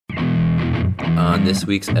On this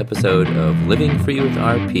week's episode of Living Free with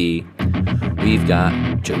RP, we've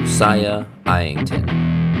got Josiah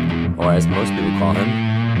Eyeington, or as most people call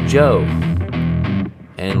him, Joe.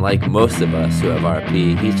 And like most of us who have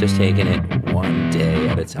RP, he's just taking it one day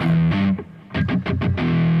at a time.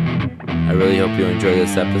 I really hope you enjoy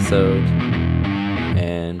this episode,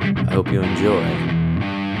 and I hope you enjoy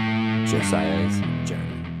Josiah's journey.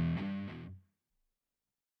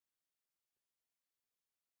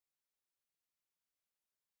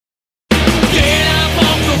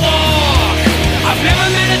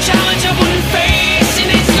 Challenge I wouldn't face, and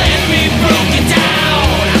it's left me broken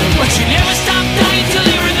down. But you never stop dying till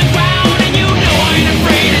you're in the ground, and you know I ain't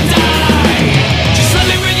afraid to die. Just let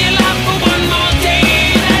me rid your life for one more day,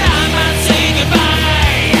 that I might say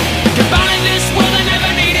goodbye. Goodbye to this world that never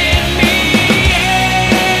needed me.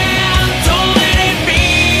 Yeah, don't let it be.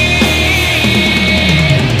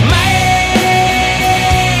 My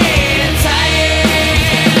time.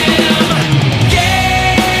 Yeah,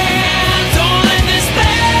 don't let this be.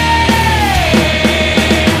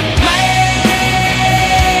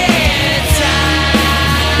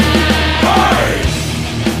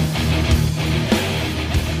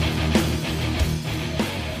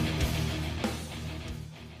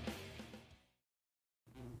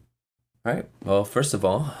 All right. Well, first of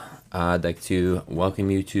all, I'd like to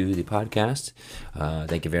welcome you to the podcast.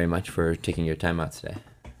 Thank you very much for taking your time out today.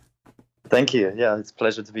 Thank you. Yeah, it's a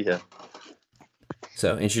pleasure to be here.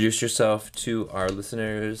 So, introduce yourself to our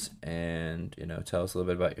listeners, and tell us a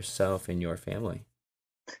little bit about yourself and your family.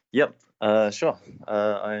 Yep. Sure.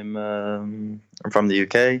 I'm from the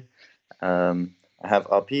UK. I have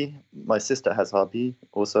RP. My sister has RP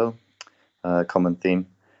also. Common theme.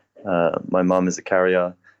 My mom is a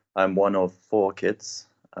carrier. I'm one of 4 kids.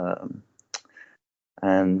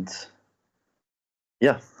 And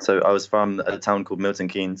yeah, so I was from a town called Milton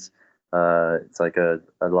Keynes. It's like a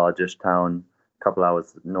largish town, a couple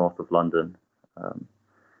hours north of London.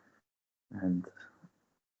 And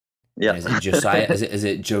yeah. Is it Josiah? is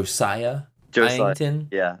it Josiah? Josiah. Eyeington?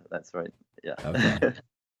 Yeah, that's right. Yeah. Okay.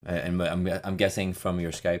 And I'm guessing from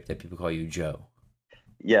your Skype that people call you Joe.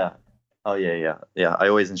 Yeah. Oh yeah. I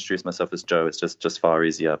always introduce myself as Joe. It's just far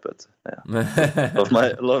easier. But yeah,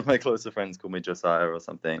 a lot of my closer friends call me Josiah or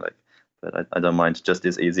something like. But I don't mind. Just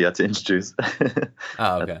is easier to introduce.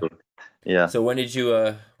 Oh, okay. Cool. Yeah. So when did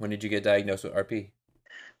you get diagnosed with RP?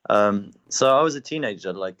 So I was a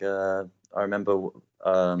teenager. Like I remember.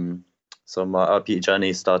 So my RP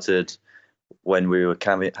journey started when we were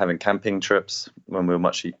having camping trips when we were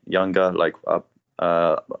much younger. Like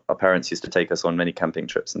our parents used to take us on many camping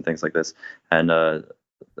trips and things like this. And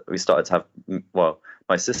we started to have,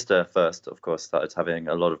 my sister first, of course, started having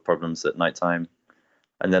a lot of problems at nighttime.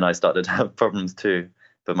 And then I started to have problems too.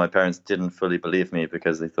 But my parents didn't fully believe me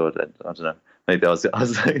because they thought that, I don't know, maybe I was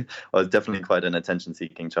definitely quite an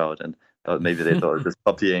attention-seeking child, and maybe they thought I was just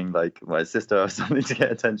copying like my sister or something to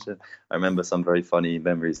get attention. I remember some very funny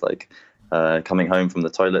memories, like coming home from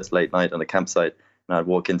the toilets late night on a campsite, and I'd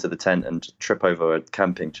walk into the tent and trip over a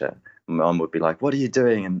camping chair. My mom would be like, "What are you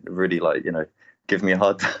doing?" and really give me a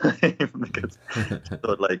hard time because she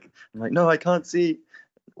thought I'm like, "No, I can't see."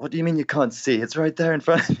 What do you mean you can't see? It's right there in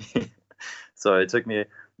front of me. So it took me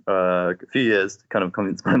a few years to kind of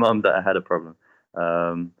convince my mom that I had a problem.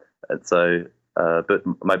 But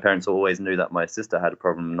my parents always knew that my sister had a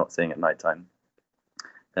problem not seeing at nighttime.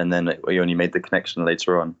 And then we only made the connection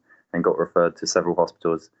later on and got referred to several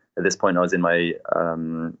hospitals. At this point, I was in my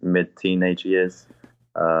mid-teenage years.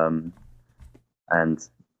 And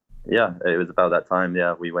yeah, it was about that time.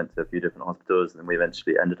 Yeah, we went to a few different hospitals, and we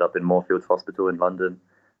eventually ended up in Moorfields Hospital in London.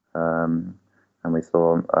 And we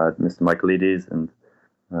saw Mr. Michaelides and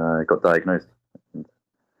got diagnosed. And,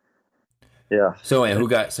 yeah. So when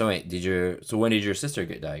did your sister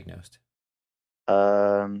get diagnosed?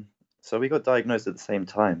 So we got diagnosed at the same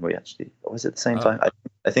time. Was it the same time?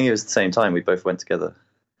 I think it was the same time. We both went together.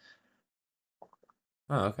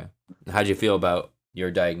 Oh, okay. How'd you feel about your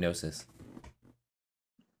diagnosis?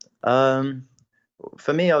 For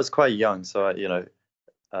me, I was quite young, so I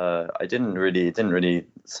didn't really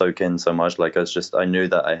soak in so much. Like I knew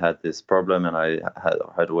that I had this problem, and I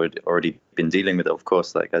had already been dealing with it, of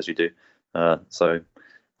course, like as you do. So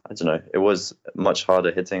I don't know. It was much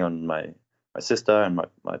harder hitting on my sister and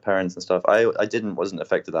my parents and stuff. I wasn't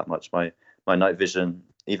affected that much. My night vision,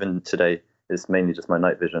 even today, is mainly just my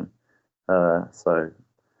night vision. So.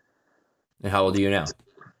 And how old are you now?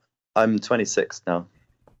 I'm 26 now.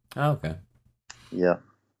 Oh, okay. Yeah.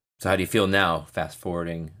 So how do you feel now, fast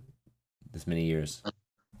forwarding this many years?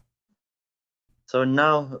 So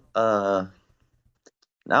now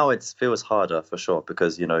Now it feels harder for sure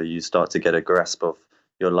because you start to get a grasp of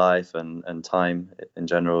your life and time in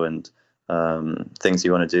general and things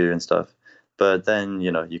you want to do and stuff. But then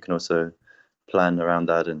you can also plan around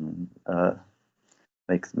that and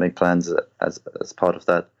make plans as part of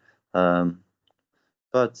that.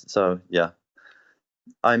 But so yeah,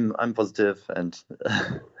 I'm positive and.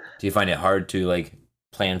 Do you find it hard to like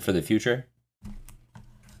plan for the future?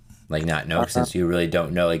 Like not know since you really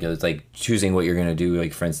don't know. Like it's like choosing what you're gonna do.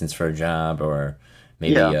 Like for instance, for a job or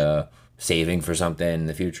maybe saving for something in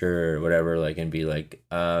the future or whatever. Like and be like,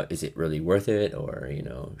 is it really worth it? Or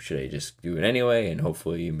should I just do it anyway? And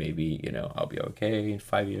hopefully, maybe I'll be okay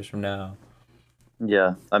 5 years from now.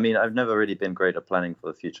 Yeah, I mean, I've never really been great at planning for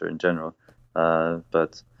the future in general,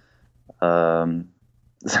 but um,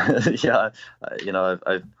 yeah,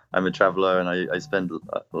 I'm a traveler and I spend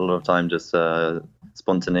a lot of time just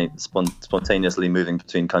spontaneously moving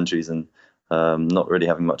between countries and not really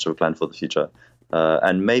having much of a plan for the future.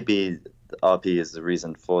 And maybe the RP is the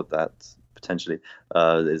reason for that potentially.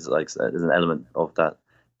 There's an element of that,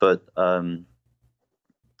 but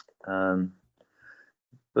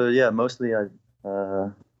yeah, mostly I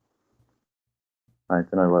don't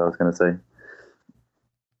know what I was going to say.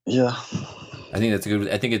 Yeah. I think it's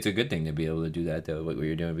a good thing to be able to do that though, what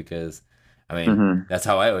you're doing, because I mean that's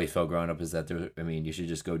how I always felt growing up, is that you should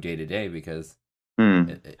just go day to day, because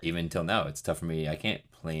even until now it's tough for me. I can't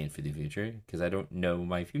plan for the future because I don't know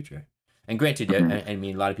my future. And granted, I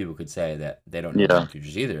mean a lot of people could say that they don't know their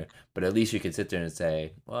futures either, but at least you could sit there and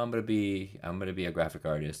say, well, I'm gonna be a graphic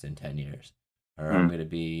artist in 10 years, or I'm gonna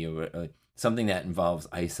be something that involves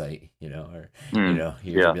eyesight, or you're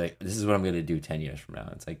gonna be like, this is what I'm gonna do 10 years from now.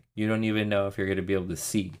 It's like you don't even know if you're gonna be able to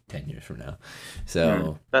see 10 years from now.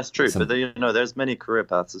 So that's true. But there's many career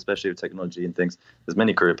paths, especially with technology and things. There's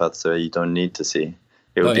many career paths where you don't need to see.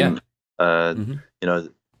 It would be,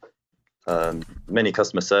 many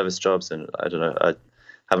customer service jobs, and I don't know. I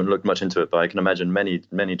haven't looked much into it, but I can imagine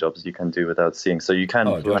many jobs you can do without seeing. So you can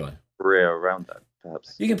plan a career around that.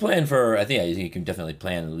 Perhaps you can plan for. I think you can definitely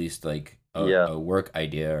plan at least like a work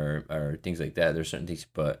idea or things like that. There's certain things,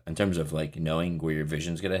 but in terms of like knowing where your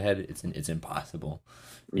vision's gonna head, it's impossible.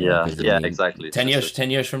 Exactly. 10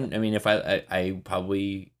 years from. I mean, if I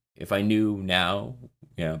probably, if I knew now,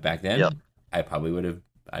 back then, I'd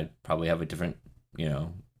probably have a different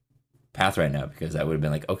path right now, because I would have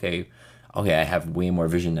been like, okay, I have way more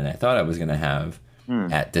vision than I thought I was gonna have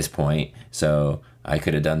at this point, so I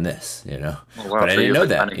could have done this, Oh, wow. But I didn't know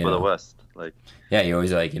that. For the worst, you're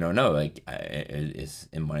always like, no, like is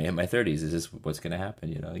in my 30s, is this what's gonna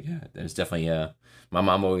happen? There's definitely my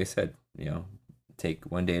mom always said, take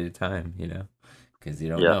one day at a time, because you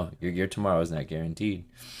don't know, your tomorrow is not guaranteed.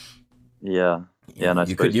 Yeah. And I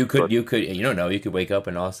you could you don't know, you could wake up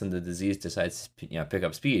and all of a sudden the disease decides to pick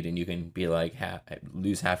up speed, and you can be like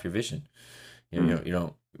lose half your vision. We don't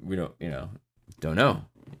know.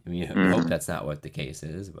 I mean, we hope that's not what the case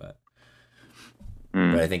is, but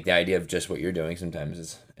I think the idea of just what you're doing sometimes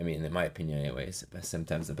is, I mean, in my opinion anyways,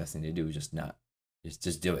 sometimes the best thing to do is just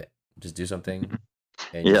do it. Just do something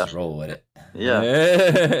and just roll with it.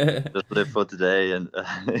 Just live for today. And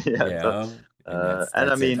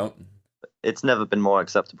I mean, it's never been more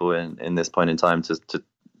acceptable in this point in time to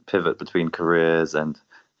pivot between careers and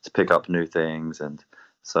to pick up new things. And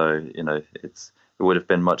so, it would have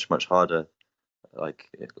been much harder like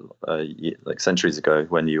centuries ago,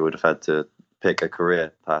 when you would have had to pick a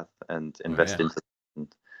career path and invest into it.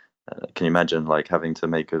 And, can you imagine like having to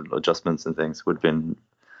make adjustments and things? Would have been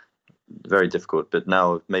very difficult. But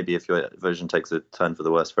now maybe if your vision takes a turn for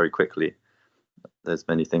the worse very quickly, there's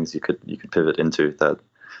many things you could pivot into that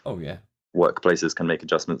workplaces can make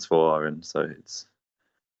adjustments for, and so it's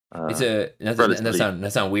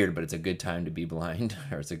that sound weird, but it's a good time to be blind,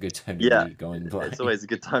 or it's a good time to be going blind. It's always a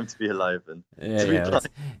good time to be alive, and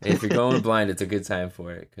if you're going blind, it's a good time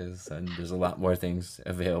for it, because there's a lot more things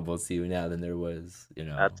available to you now than there was,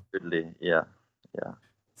 Absolutely, yeah.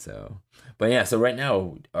 So, but so right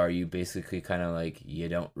now, are you basically kind of like, you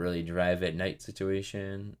don't really drive at night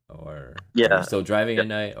situation, or are you still driving at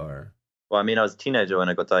night, or? Well, I mean, I was a teenager when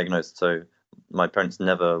I got diagnosed, so my parents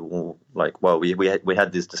never we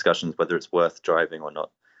had these discussions whether it's worth driving or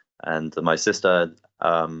not. And my sister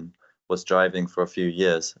was driving for a few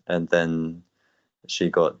years, and then she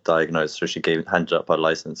got diagnosed, so she handed up her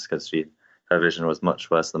license because her vision was much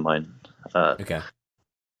worse than mine.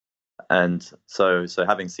 And so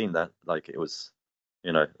having seen that, like, it was,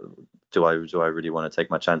 do I really want to take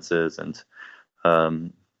my chances? And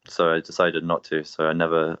so I decided not to. So I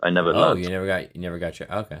never. Oh, you never got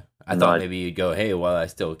your. Okay, I thought maybe you'd go, hey, well, I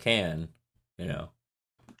still can,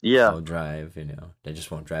 Yeah, they'll drive, they just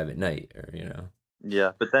won't drive at night, or.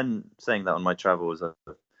 yeah. But then saying that on my travels,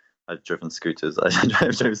 I've driven scooters. I've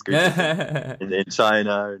driven scooters in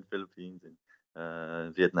China, in Philippines,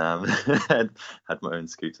 in Vietnam, and had my own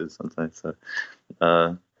scooters sometimes.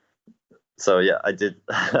 So yeah, I did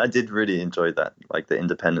I did really enjoy that, like the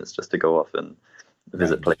independence just to go off and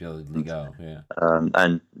visit Right, just places. be able to go, yeah.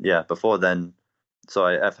 And yeah, before then, so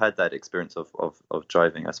I've had that experience of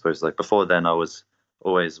driving. I suppose like before then, I was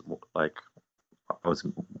always like I was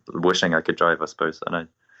wishing I could drive. I suppose, and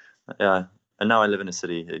yeah, and now I live in a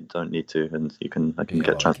city. You don't need to, and I can Yeah,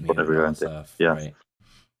 get all the transport commute and everywhere. all And that stuff, yeah. right.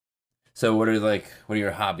 So what are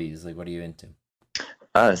your hobbies? Like, what are you into?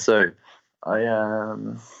 So I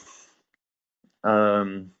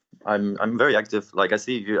I'm very active. Like I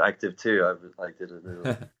see you active too. I like did a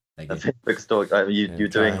little Thank a you. Facebook stalk. You're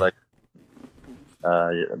doing Try. like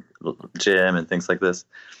gym and things like this.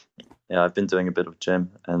 Yeah, I've been doing a bit of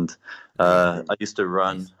gym, and I used to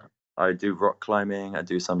run. Nice. I do rock climbing. I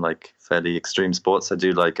do some like fairly extreme sports. I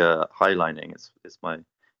do like highlining. Is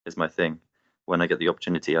my thing. When I get the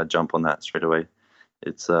opportunity, I jump on that straight away.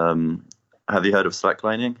 It's Have you heard of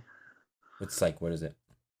slacklining? What is it?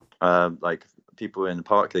 Like people in the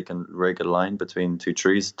park, they can rig a line between two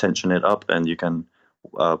trees, tension it up, and you can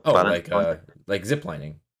balance on it. Like zip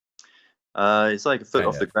lining, It's like a foot kind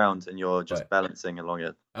off the of. ground, and you're just But balancing along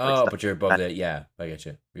it. Like oh, but you're above that. Yeah, I get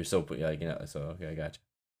you. You're so like So okay, I got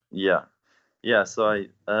yeah, yeah. So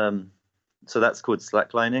that's called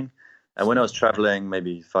slacklining. And when I was you. traveling,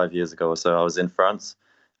 maybe 5 years ago or so, I was in France,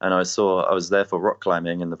 and I was there for rock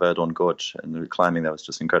climbing in the Verdon Gorge, and the climbing there was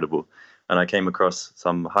just incredible. And I came across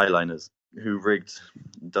some highliners who rigged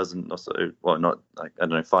dozen or so, well, not like I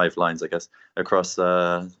don't know, 5 lines, I guess, across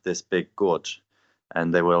this big gorge,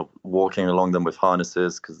 and they were walking along them with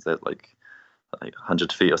harnesses because they're like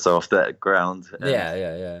 100 feet or so off the ground. And Yeah,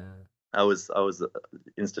 yeah, yeah. I was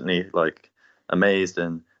instantly like amazed,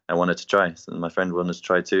 and I wanted to try. And my friend wanted to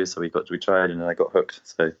try too, so we tried, and I got hooked.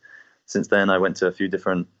 So since then, I went to a few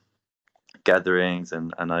different gatherings,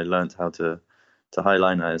 and I learned how to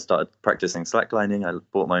highline. I started practicing slacklining. I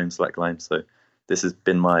bought my own slackline, so this has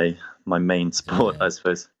been my main sport, Yeah. I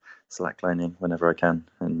suppose. Slacklining whenever I can,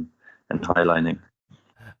 and highlining.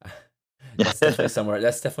 That's definitely somewhere.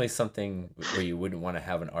 That's definitely something where you wouldn't want to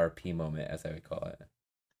have an RP moment, as I would call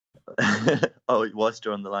it. Oh, whilst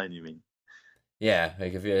you're on the line, you mean? Yeah,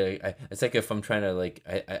 like it's like if I'm trying to like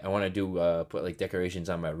I want to do put like decorations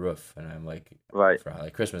on my roof, and I'm like Right. for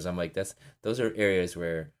like Christmas, I'm like those are areas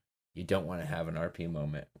where you don't want to have an RP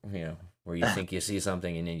moment, where you think you see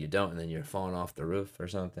something and then you don't, and then you're falling off the roof or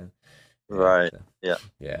something. Yeah, Right. so, Yeah.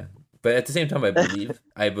 yeah. But at the same time,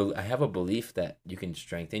 I have a belief that you can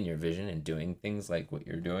strengthen your vision and doing things like what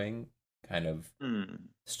you're doing, kind of Hmm. Hmm.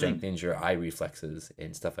 strengthens your eye reflexes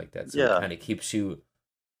and stuff like that. So it Yeah. kind of keeps you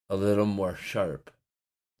a little more sharp.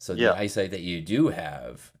 So the Yeah. eyesight that you do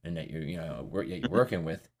have and that you're working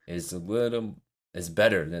with is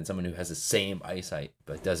better than someone who has the same eyesight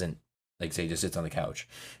but doesn't, like, say, just sits on the couch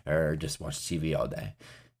or just watches TV all day.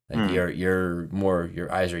 Like Hmm.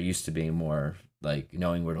 your eyes are used to being more like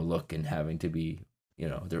knowing where to look and having to be,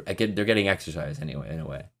 they're getting exercise anyway in a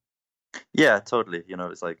way. Yeah, totally.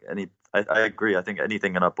 It's like I agree. I think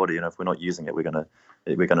anything in our body, if we're not using it, we're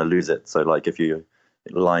gonna lose it. So like if you're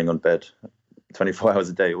lying on bed 24 hours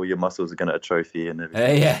a day, all your muscles are gonna atrophy and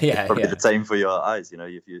everything. Yeah, Probably yeah. the same for your eyes.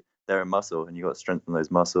 If they're a muscle and you got to strengthen those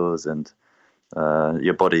muscles, and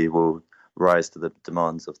your body will rise to the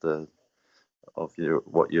demands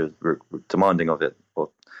what you're demanding of it.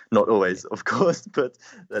 Well, not always, of course, but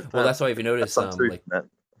Well, that's why if you that's notice, some truth like in that.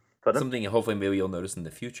 Pardon? something hopefully maybe you'll notice in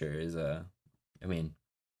the future is I mean,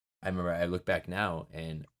 I remember I look back now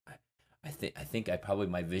and I think I probably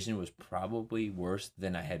my vision was probably worse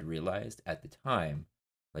than I had realized at the time,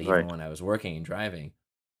 like even Right. when I was working and driving,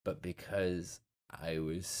 but because I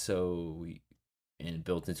was so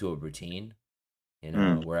built into a routine,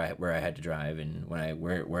 Mm. where I had to drive and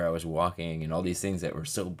where I was walking and all these things that were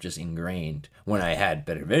so just ingrained when I had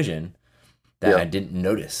better vision that Yeah. I didn't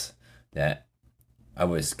notice that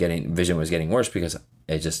vision was getting worse because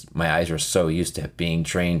my eyes were so used to being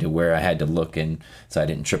trained to where I had to look, and so I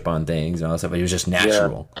didn't trip on things and all that stuff. It was just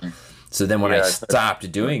natural. So then when I Yeah.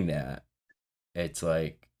 stopped doing that, it's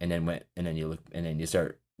like, and then you look, and then you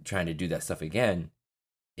start trying to do that stuff again.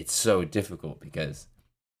 It's so difficult because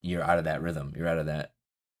you're out of that rhythm. You're out of that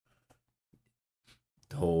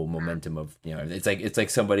whole momentum of,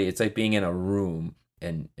 it's like being in a room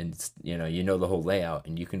and the whole layout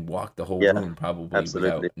and you can walk the whole Yeah. room probably Absolutely.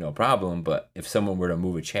 without no problem, but if someone were to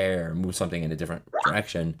move a chair or move something in a different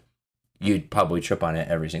direction, you'd probably trip on it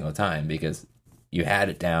every single time because you had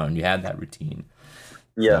it down, you had that routine.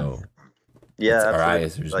 Yeah. So Yeah, our absolutely.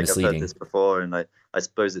 eyes are Like I've heard misleading. this before, and I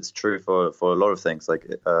suppose it's true for a lot of things. Like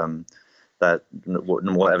that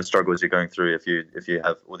whatever struggles you're going through, if you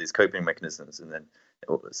have all these coping mechanisms, and then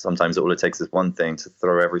sometimes all it takes is one thing to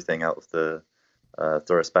throw everything out of the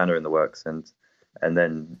throw a spanner in the works, and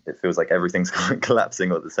then it feels like everything's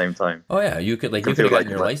collapsing all at the same time. Oh yeah, you could It can have feel gotten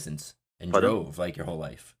like your license and Pardon? drove like your whole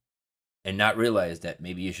life, and not realize that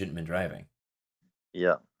maybe you shouldn't have been driving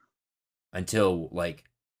Yeah. until like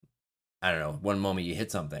I don't know, one moment you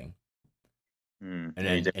hit something, And and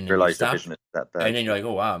you then didn't realize your stop, vision is that bad. and then you're like,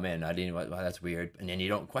 oh wow, man, I didn't. Wow, that's weird, and then you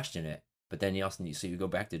don't question it. But then you also so you go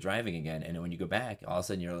back to driving again, and then when you go back, all of a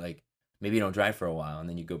sudden you're like, maybe you don't drive for a while, and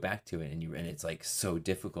then you go back to it, and it's like so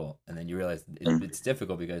difficult, and then you realize it's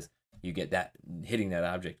difficult because you get that hitting that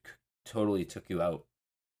object totally took you out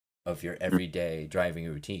of your everyday driving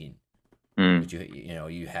routine. Which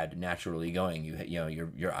you had naturally going.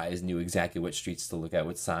 Your eyes knew exactly what streets to look at,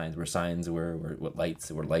 what signs were, what lights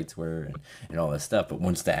were, and all this stuff. But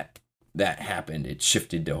once that happened, it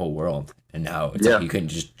shifted the whole world, and now it's like you couldn't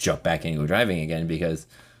just jump back and go driving again because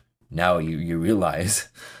now you realize,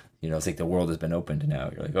 it's like the world has been opened now.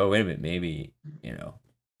 You're like, oh wait a minute, maybe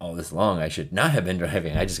all this long I should not have been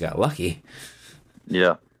driving. I just got lucky.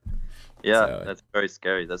 Yeah, So, that's very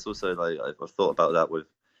scary. That's also like I've thought about that with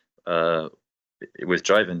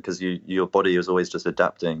driving, because your body is always just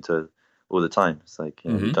adapting to all the time. It's like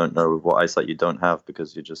you don't know what eyesight you don't have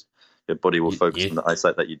because your body will focus on the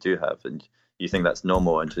eyesight that you do have, and you think that's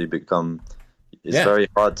normal until you become. It's very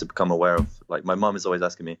hard to become aware of. Like my mom is always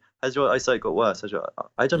asking me, "Has your eyesight got worse?"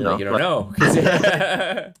 I don't know. You don't know.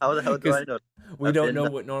 How the hell do I know? We don't know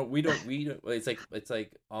what normal. We don't. It's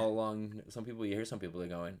like all along. Some people you hear some people are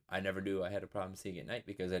going, "I never knew I had a problem seeing at night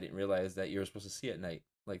because I didn't realize that you're supposed to see at night."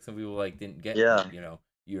 Like some people didn't get.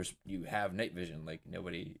 You have night vision. Like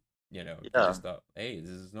nobody. Just thought, "Hey, this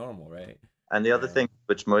is normal, right?" And the other thing,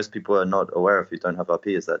 which most people are not aware of who don't have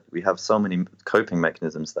RP, is that we have so many coping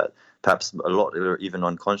mechanisms that perhaps a lot are even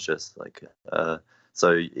unconscious. Like,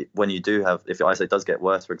 so when you do have, if your eyesight does get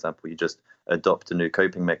worse, for example, you just adopt a new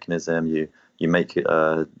coping mechanism. You make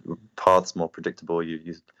paths more predictable.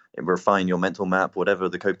 You refine your mental map, whatever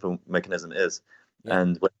the coping mechanism is. Yeah.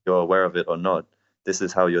 And whether you're aware of it or not, this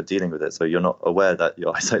is how you're dealing with it. So you're not aware that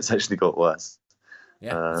your eyesight's actually got worse.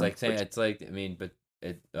 Yeah, it's like saying but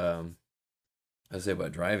it. I say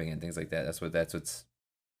about driving and things like that.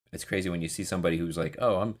 It's crazy when you see somebody who's like,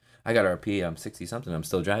 oh, I got RP, I'm 60 something, I'm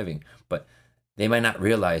still driving, but they might not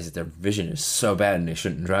realize that their vision is so bad and they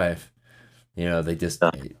shouldn't drive. They just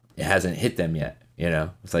it hasn't hit them yet.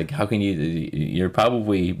 It's like, how can you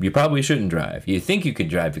probably shouldn't drive. You think you could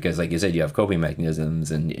drive because, like you said, you have coping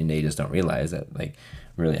mechanisms, and they just don't realize that, like,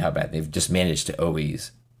 really how bad they've just managed to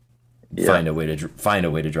always find a way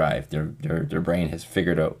to drive. Their brain has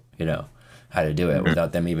figured out, how to do it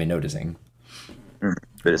without them even noticing.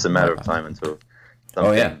 But it's a matter of time until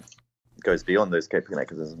something goes beyond those coping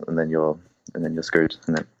mechanisms, and then you're screwed.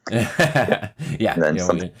 And then and then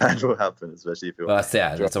something bad will happen, especially if you're. Well, that's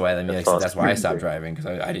why. That's why I stopped driving,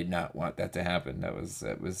 because I did not want that to happen. That was.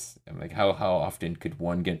 I'm like, how often could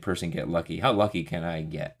one person get lucky? How lucky can I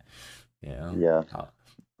get? Yeah.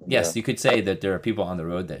 Yes, you could say that there are people on the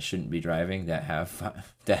road that shouldn't be driving that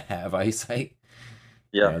have eyesight.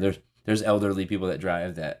 Yeah. There's elderly people that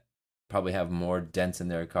drive that probably have more dents in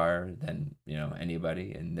their car than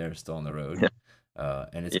anybody, and they're still on the road.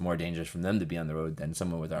 And it's more dangerous for them to be on the road than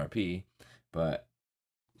someone with RP. But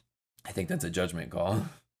I think that's a judgment call.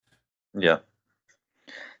 Yeah,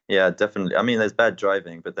 definitely. I mean, there's bad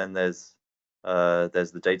driving, but then there's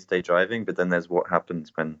the day-to-day driving, but then there's what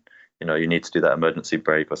happens when you need to do that emergency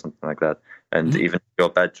brake or something like that. And even if you're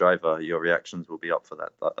a bad driver, your reactions will be up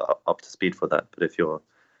to speed for that. But if you're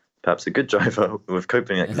perhaps a good driver with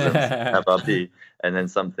coping mechanisms, have RP, and then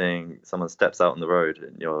someone steps out on the road,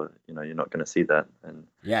 and you're not going to see that. And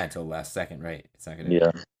until the last second, right? It's not going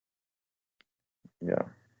to. Yeah.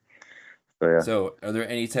 So, are there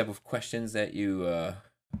any type of questions that you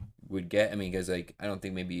would get? I mean, because I don't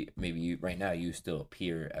think maybe you right now you still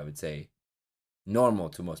appear, I would say, normal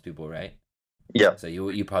to most people, right? Yeah. So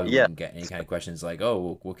you probably wouldn't get any kind of questions like,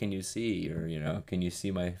 oh, what can you see, or can you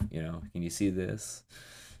see my, can you see this?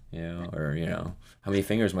 Or how many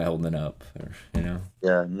fingers am I holding up, or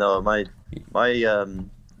Yeah, no, my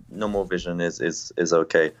normal vision is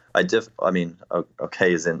okay. I mean,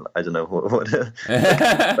 okay is in, I don't know what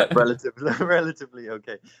relatively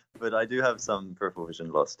okay, but I do have some peripheral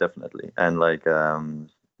vision loss, definitely, and like I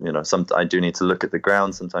do need to look at the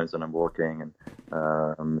ground sometimes when I'm walking,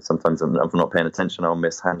 and sometimes if I'm not paying attention, I'll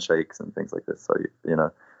miss handshakes and things like this. So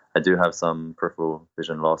I do have some peripheral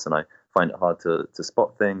vision loss, and I find it hard to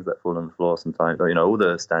spot things that fall on the floor sometimes, or all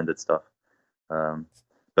the standard stuff. Um,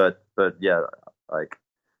 but yeah, like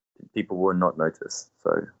people will not notice.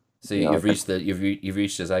 So So you've reached you've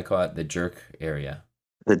reached, as I call it, the jerk area.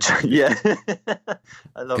 yeah,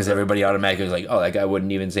 I love Because that. everybody automatically was like, "Oh, that guy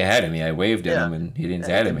wouldn't even say hi to me. I waved at him, and he didn't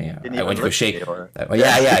say hi to me. Didn't I went to even go look at shake. me, or-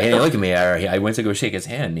 Yeah, he didn't look at me. I went to go shake his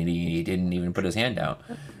hand, and he didn't even put his hand out.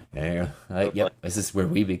 And you're like, yep, this is where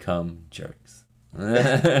we become jerks.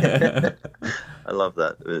 I love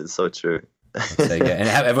that. It's so true. So, yeah,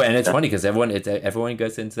 and it's funny because everyone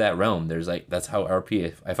gets into that realm. There's like, that's how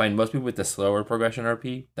RP. I find most people with the slower progression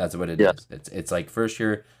RP, that's what it is. It's like first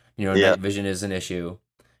year, night vision is an issue,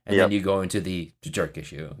 and then you go into the jerk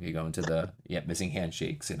issue. You go into the missing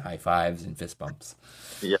handshakes and high fives and fist bumps.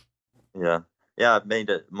 Yeah. I've made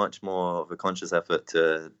it much more of a conscious effort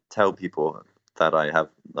to tell people that I have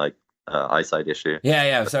like eyesight issue.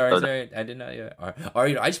 Yeah. Sorry. I did not. Or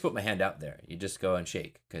I just put my hand out there. You just go and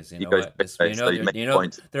shake because you know what?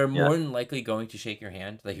 They're more than likely going to shake your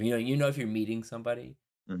hand. Like if you're meeting somebody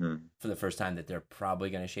for the first time that they're probably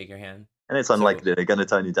going to shake your hand. And it's unlikely they're going to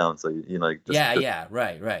turn you down. So right.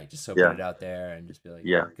 Just put it out there and just be like,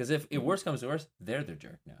 because if worse comes to worse, they're the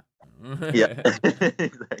jerk now.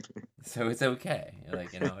 Exactly. So it's okay. It's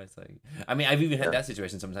like, I mean, I've even had that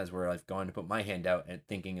situation sometimes where I've gone to put my hand out and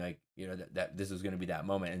thinking like, that this was going to be that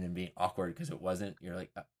moment, and then being awkward because it wasn't. You're like,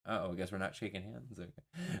 I guess we're not shaking hands. Okay.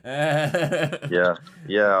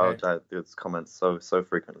 I'll get those comments so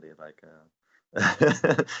frequently. Like,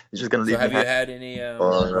 you're just going to leave. So have you had any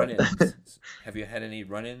run-ins? Have you had any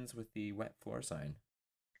run-ins with the wet floor sign?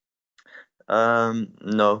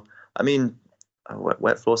 No. I mean,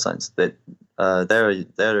 wet floor signs. They're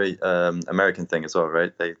American thing as well,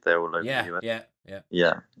 right? They're all over the US.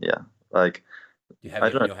 Yeah. Like, you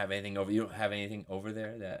don't have anything over. You don't have anything over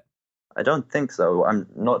there that. I don't think so. I'm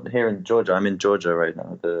not here in Georgia. I'm in Georgia right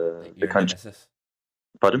now. The country. Nemesis?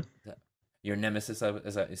 Pardon? Your nemesis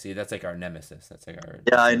is that? See, that's like our nemesis. That's like our.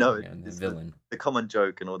 Yeah, I know. The villain. The common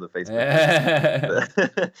joke in all the Facebook.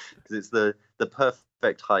 Because it's the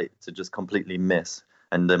perfect height to just completely miss.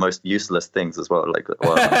 And the most useless things as well,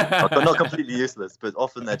 not completely useless, but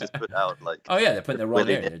often they're just put out like. Oh yeah, they're putting the wrong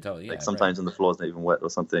area. Sometimes on the floor's not even wet or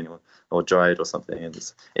something, or dried or something,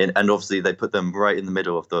 and obviously they put them right in the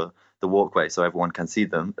middle of the walkway so everyone can see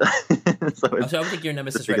them. So I would think your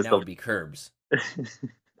nemesis right now would be curbs.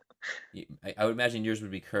 I would imagine yours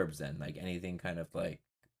would be curbs then, like anything kind of like.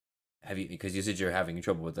 Because you said you're having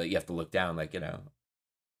trouble with you have to look down,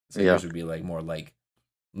 So yours would be like more like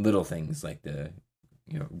little things like the.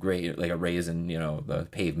 Gray, like a raise in, the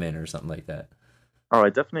pavement or something like that. Oh, I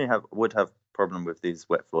definitely would have problem with these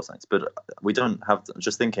wet floor signs, but we don't have.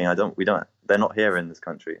 Just thinking, they're not here in this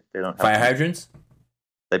country. They don't have fire hydrants.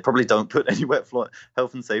 They probably don't put any wet floor.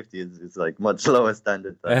 Health and safety is like much lower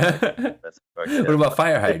standard. What about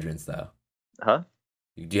fire hydrants though? Huh?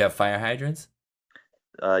 Do you have fire hydrants?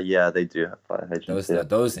 Yeah, they do have fire hydrants.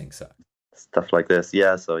 Those things suck. Stuff like this,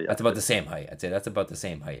 yeah. So yeah, that's about the same height. I'd say that's about the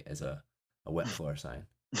same height as a wet floor sign.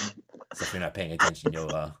 So if you're not paying attention,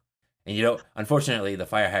 you'll and unfortunately the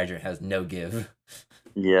fire hydrant has no give.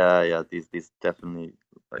 Yeah, these definitely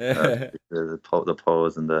like the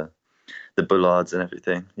poles and the bollards and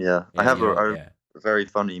everything. I have a very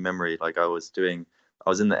funny memory. Like I was in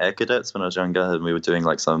the Air Cadets when I was younger, and we were doing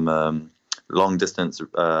like some long distance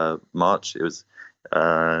march. It was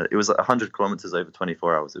like 100 kilometers over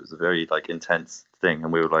 24 hours. It was a very like intense thing,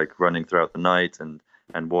 and we were like running throughout the night and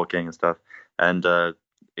walking and stuff. And I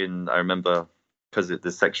remember because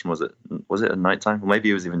this section was it at nighttime? Or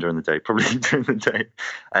maybe it was even during the day. Probably during the day.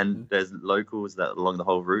 And there's locals that along the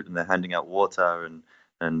whole route, and they're handing out water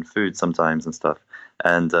and food sometimes and stuff.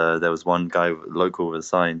 And there was one guy local with a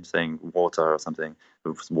sign saying water or something. It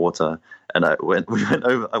was water, and I went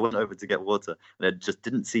over to get water, and I just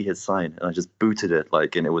didn't see his sign, and I just booted it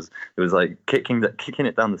and it was like kicking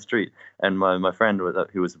it down the street. And my friend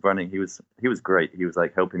who was running, he was great. He was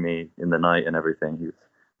like helping me in the night and everything. He was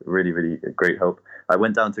really, really great help. I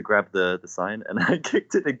went down to grab the sign, and I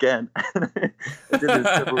kicked it again. And I did it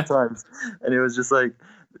several times, and it was just like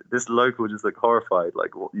this local just like horrified,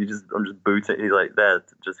 like I'm just booting. He's like there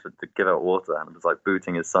to give out water, and I'm just like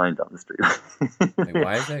booting his sign down the street. Like,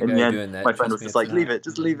 why is that guy doing that? My friend was just like, leave it,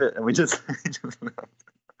 and we just.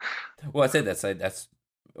 Well, I say that's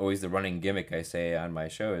always the running gimmick I say on my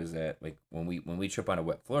show is that like when we trip on a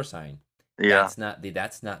wet floor sign, that's not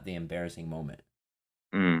the embarrassing moment.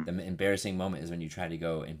 The embarrassing moment is when you try to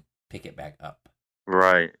go and pick it back up.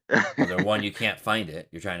 Right. Either one, you can't find it.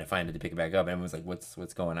 You're trying to find it to pick it back up. And everyone's like,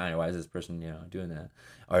 what's going on? Why is this person, doing that?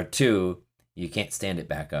 Or two, you can't stand it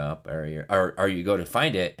back up, or you go to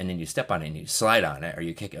find it and then you step on it and you slide on it, or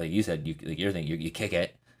you kick it. Like you said, your thing, you kick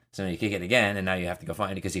it, so you kick it again, and now you have to go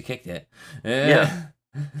find it because you kicked it. Yeah.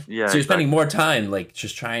 Yeah, So you're spending more time like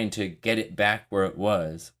just trying to get it back where it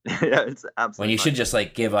was, Yeah, it's absolutely when you should fine. just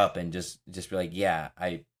like give up and just be like, yeah,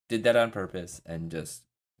 I did that on purpose, and just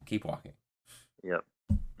keep walking. Yep.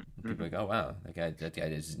 People are like, oh wow, that guy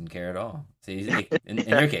just didn't care at all. So in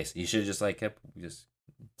your case, you should have just like just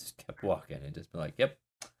kept walking and just be like, yep,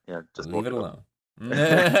 Yeah, just leave it walk alone.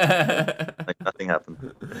 like nothing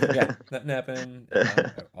happened. Yeah, nothing happened.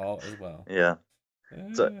 All is well. Yeah.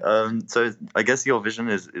 So I guess your vision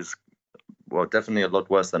is well, definitely a lot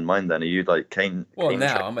worse than mine. Then are you like cane? Well, cane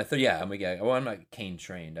now trained? I'm a I'm a guy. Well, I'm not cane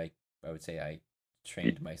trained. I would say I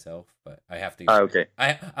trained myself, but I have to. Ah, okay,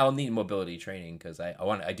 I'll need mobility training because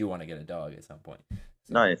I do want to get a dog at some point.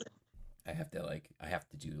 So nice. I have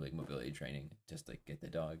to do like mobility training just to get the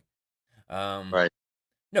dog. Right.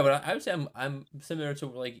 No, but I would say I'm similar to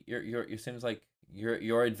like your seems like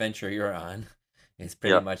your adventure you're on is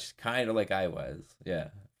pretty Yeah. much kind of like I was. Yeah,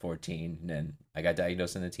 14, and then I got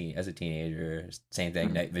diagnosed as a teenager. Same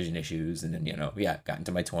thing, night vision issues, and then got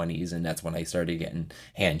into my 20s, and that's when I started getting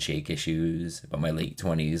handshake issues. About my late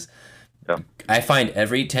 20s, Yeah. I find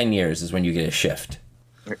every 10 years is when you get a shift.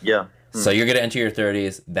 Yeah. So you're gonna enter your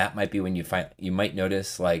 30s. That might be when you might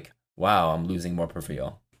notice like, wow, I'm losing more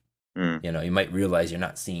peripheral. Mm. You might realize you're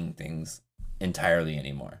not seeing things entirely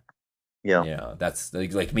anymore. Yeah. That's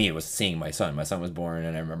like me. It was seeing my son. My son was born,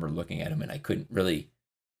 and I remember looking at him, and I couldn't really.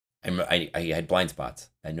 I had blind spots.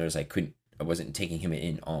 I noticed I wasn't taking him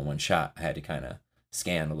in all in one shot. I had to kind of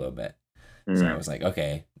scan a little bit. So I was like,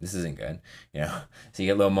 okay, this isn't good. So you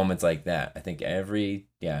get little moments like that. I think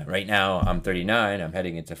right now I'm 39. I'm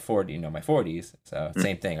heading into 40. My 40s. So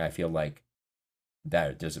same thing. I feel like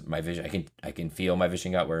that there's my vision. I can feel my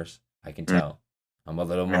vision got worse. I can tell. I'm a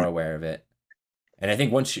little more aware of it. And I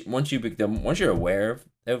think once you're aware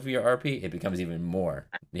of your RP, it becomes even more.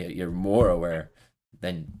 You're more aware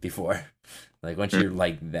than before. Like once you're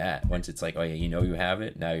like that, once it's like, oh yeah, you have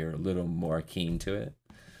it. Now you're a little more keen to it.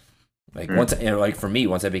 Like once, like for me,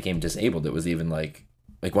 once I became disabled, it was even like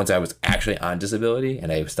once I was actually on disability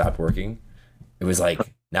and I stopped working, it was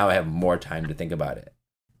like now I have more time to think about it.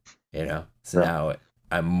 So now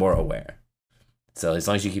I'm more aware. So as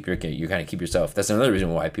long as you kind of keep yourself. That's another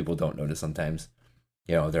reason why people don't notice sometimes.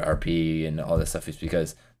 Their RP and all this stuff is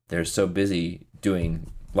because they're so busy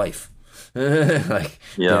doing life. They're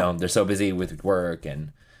so busy with work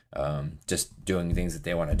and just doing things that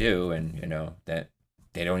they want to do, and that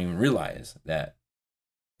they don't even realize that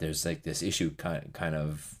there's like this issue kind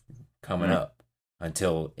of coming up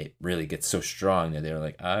until it really gets so strong that they're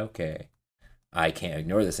like, okay, I can't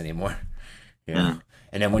ignore this anymore. And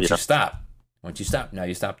then once you stop, now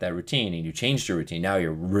you stop that routine and you change your routine. Now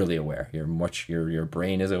you're really aware. Your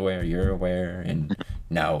brain is aware. You're aware, and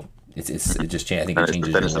now it just changed. I think it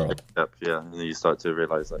changes your world. And then you start to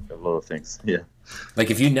realize like a lot of things. Yeah.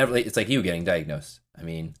 Like if you never, it's like you getting diagnosed. I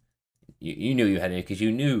mean, you knew you had it because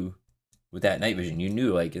you knew with that night vision. You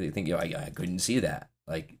knew like I think I couldn't see that.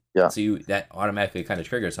 Like so that automatically kind of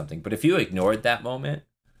triggers something. But if you ignored that moment,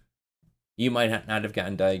 you might not have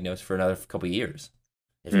gotten diagnosed for another couple of years.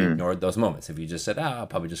 If you ignored those moments, if you just said, I'm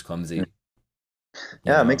probably just clumsy.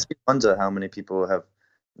 It makes me wonder how many people have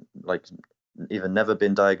like either never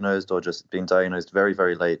been diagnosed or just been diagnosed very,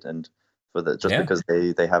 very late, and because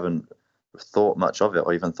they haven't thought much of it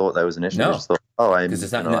or even thought there was an issue. They just thought,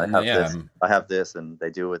 I have this, and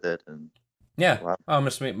they deal with it. And wow.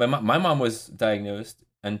 My mom was diagnosed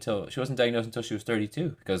she wasn't diagnosed until she was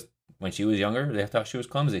 32 because when she was younger, they thought she was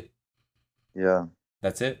clumsy. Yeah.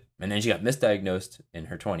 That's it. And then she got misdiagnosed in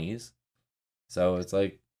her 20s. So it's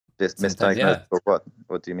like misdiagnosed for what?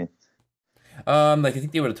 What do you mean? Like I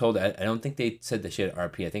think they would have told her. I don't think they said that she had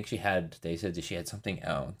RP. I think they said that she had something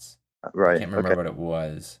else. Right. I can't remember what it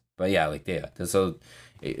was. But yeah, so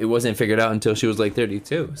it wasn't figured out until she was like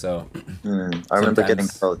 32. So I remember getting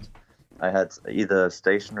told I had either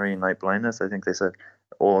stationary night blindness, I think they said,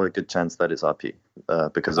 or a good chance that it's RP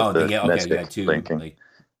because of the genetic linking. Like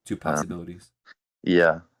two possibilities.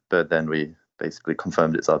 But then we basically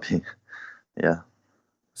confirmed it's RP. Yeah.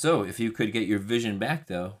 So if you could get your vision back,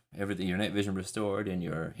 though, your night vision restored and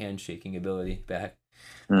your handshaking ability back,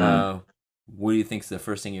 what do you think's the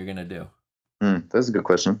first thing you're gonna do? That's a good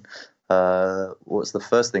question. What's the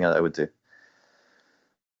first thing I would do?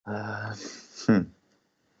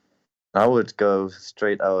 I would go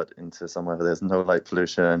straight out into somewhere where there's no light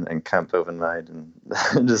pollution and camp overnight and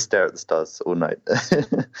just stare at the stars all night.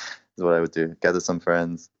 Is what I would do. Gather some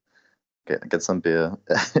friends, get some beer,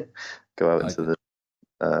 go out into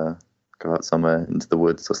the go out somewhere into the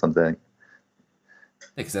woods or something.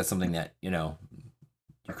 Because that's something that you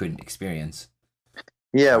couldn't experience.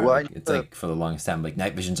 Yeah, Or, well, like, it's like for the longest time, like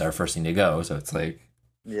night vision's our first thing to go. So it's like,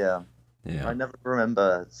 yeah, yeah, I never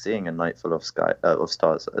remember seeing a night full of stars, a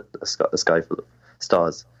sky full of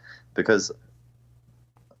stars, because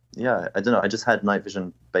yeah, I don't know. I just had night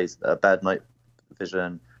vision bad night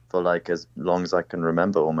vision for like as long as I can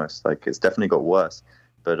remember. Almost like it's definitely got worse.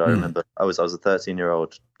 But I remember I was a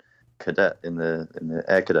 13-year-old cadet in the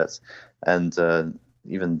air cadets, and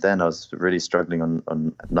even then I was really struggling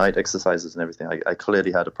on night exercises and everything. I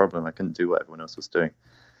clearly had a problem. I couldn't do what everyone else was doing,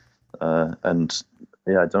 and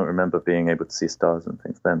yeah, I don't remember being able to see stars and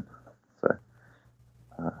things then. So.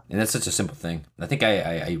 And that's such a simple thing. I think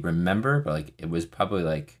I remember, but like it was probably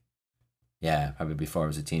like, yeah, probably before I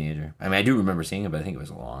was a teenager. I mean, I do remember seeing it, but I think it was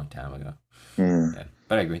a long time ago. Yeah,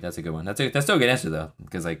 but I agree. That's a good one. That's still a good answer though,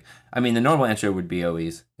 because like, I mean, the normal answer would be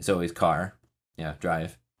always car, yeah,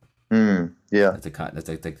 drive. Yeah, That's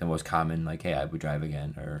like the most common. Like, hey, I would drive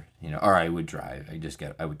again, or or I would drive.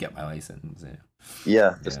 I would get my license.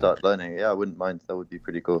 Yeah, to start learning. Yeah, I wouldn't mind. That would be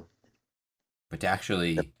pretty cool. But to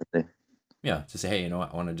actually, Definitely. yeah, to say, hey, you know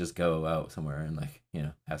what, I want to just go out somewhere and like,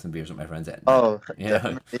 have some beers with my friends at night. Oh,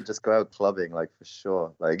 definitely just go out clubbing, like for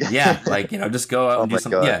sure. Like yeah, like just go out and do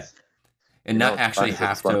something. Yeah, and not actually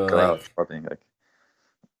have to go like out clubbing, like.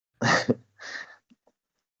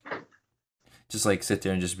 Just like sit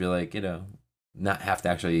there and just be like, not have to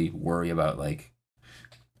actually worry about like,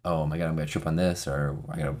 oh my god, I'm gonna trip on this, or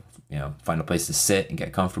I gotta find a place to sit and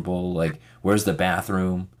get comfortable. Like, where's the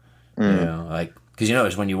bathroom? Like, because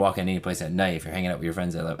just when you walk in any place at night, if you're hanging out with your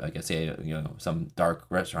friends at like, say, some dark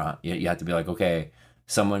restaurant, you have to be like, okay,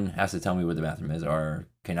 someone has to tell me where the bathroom is, or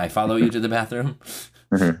can I follow you to the bathroom?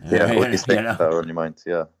 Yeah, what do you think about on your mind?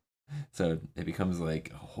 Yeah. So it becomes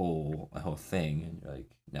like a whole thing, and you're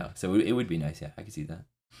like, no. So it would be nice, yeah. I can see that.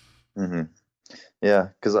 Yeah,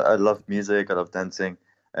 because I love music, I love dancing,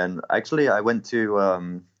 and actually I went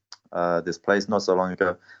to this place not so long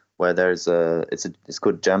ago where there's it's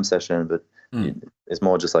called Jam Session, but it's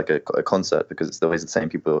more just like a concert because it's always the same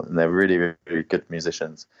people, and they're really, really good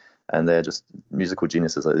musicians, and they're just musical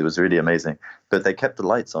geniuses. Like, it was really amazing, but they kept the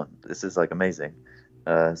lights on. This is like amazing.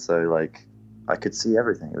 So like I could see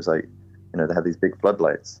everything. It was like, they had these big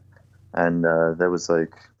floodlights, and there was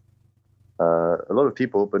like a lot of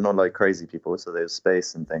people, but not like crazy people. So there was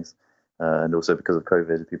space and things, and also because of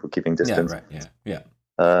COVID, people keeping distance. Yeah, right.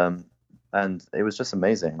 Yeah. And it was just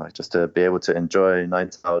amazing, like just to be able to enjoy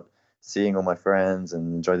nights out, seeing all my friends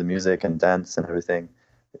and enjoy the music and dance and everything.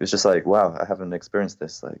 It was just like, wow, I haven't experienced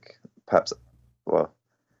this, like perhaps, well,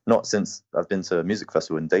 not since I've been to a music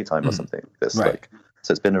festival in daytime or something. This right.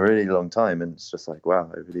 So it's been a really long time, and it's just like, wow,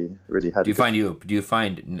 I really, really had. Do you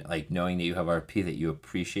find like knowing that you have RP that you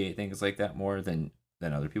appreciate things like that more than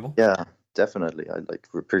other people? Yeah, definitely. I like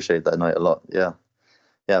appreciate that night a lot. Yeah.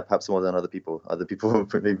 Yeah, perhaps more than other people. Other people would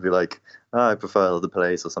probably be like, I prefer the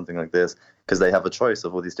place or something like this, because they have a choice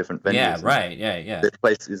of all these different venues. Yeah, right. Yeah. This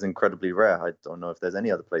place is incredibly rare. I don't know if there's any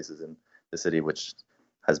other places in the city which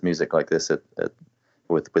has music like this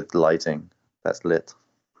with lighting that's lit.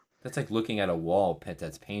 That's like looking at a wall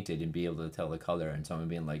that's painted and be able to tell the color, and someone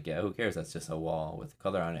being like, yeah, who cares? That's just a wall with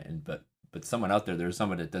color on it. And but someone out there's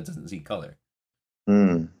someone that doesn't see color.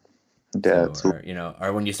 Yeah, so,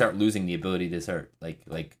 or when you start losing the ability to start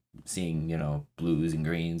like seeing blues and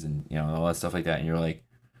greens and all that stuff like that, and you're like,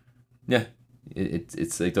 yeah,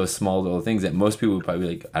 it's like those small little things that most people would probably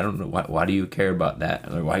be like, I don't know why do you care about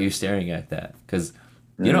that, or why are you staring at that? Because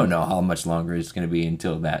you don't know how much longer it's going to be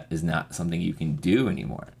until that is not something you can do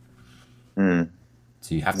anymore.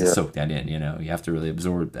 So you have to soak that in. You have to really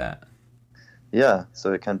absorb that. Yeah,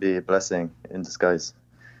 so it can be a blessing in disguise.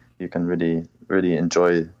 You can really, really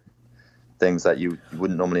enjoy things that you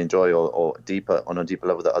wouldn't normally enjoy, or on a deeper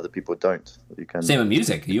level that other people don't. You can. Same with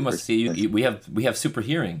music. You must see. We have super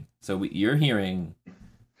hearing, so you're hearing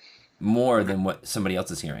more than what somebody else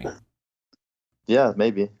is hearing. Yeah,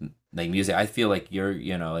 maybe. Like music, I feel like you're,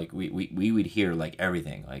 like we would hear like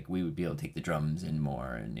everything. Like we would be able to take the drums in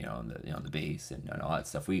more, and the bass and all that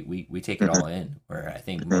stuff. We take it all in. Where I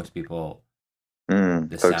think most people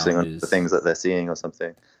focusing on the things that they're seeing or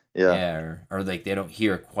something. Yeah, or like they don't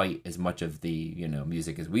hear quite as much of the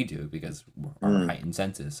music as we do because our heightened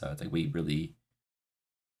senses. So it's like we really,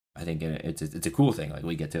 I think it's a cool thing. Like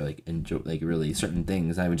we get to like enjoy like really certain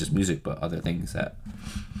things, not even just music, but other things that,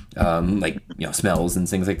 like smells and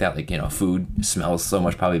things like that. Like food smells so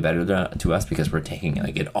much probably better to us because we're taking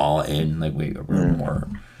like it all in. Like we're more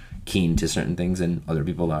keen to certain things than other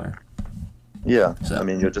people are. Yeah, so I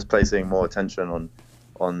mean, you're just placing more attention on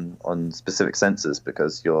on specific senses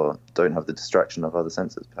because you don't have the distraction of other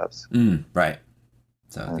senses, perhaps. Right.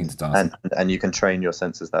 So I think that's awesome. And you can train your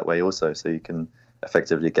senses that way also, so you can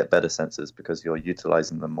effectively get better senses because you're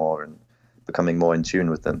utilizing them more and becoming more in tune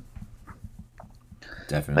with them.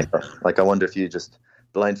 Definitely. Like I wonder if you just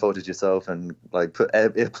blindfolded yourself and like put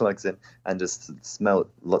earplugs in and just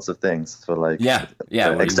smelt lots of things for like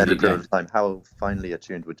an extended period of time. How finely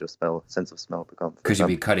attuned would your sense of smell become? Because you'd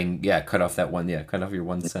be cut off that one, cut off your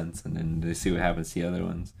one sense, and then to see what happens to the other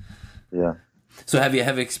ones. Yeah. So have you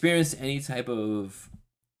experienced any type of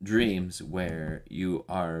dreams where you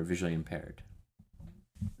are visually impaired,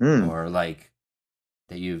 or like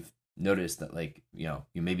that you've noticed that like you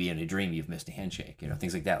may be in a dream you've missed a handshake,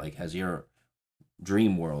 things like that? Like, has your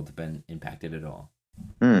dream world been impacted at all?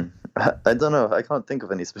 I don't know. I can't think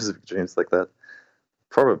of any specific dreams like that.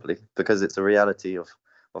 Probably because it's a reality of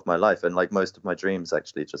my life, and like most of my dreams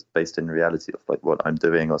actually just based in reality of like what I'm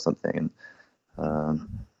doing or something. And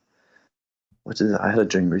I had a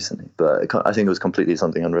dream recently, but I think it was completely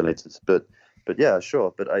something unrelated. But yeah,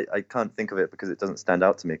 sure. But I can't think of it because it doesn't stand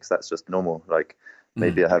out to me because that's just normal. Like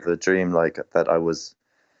maybe I have a dream like that I was.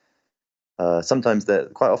 Sometimes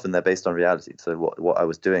quite often they're based on reality. So what I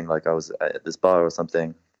was doing, like I was at this bar or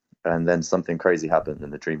something, and then something crazy happened,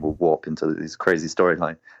 and the dream will warp into this crazy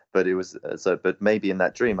storyline. But it was but maybe in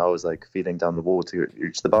that dream I was like feeling down the wall to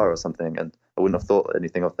reach the bar or something, and I wouldn't have thought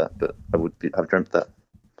anything of that, but I would have dreamt that.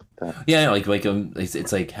 Yeah,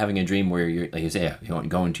 it's like having a dream where you're like you say you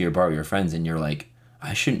go into your bar with your friends and you're like,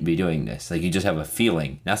 I shouldn't be doing this. Like you just have a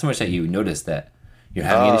feeling, not so much that you notice that you're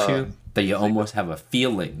having an issue, that you almost have a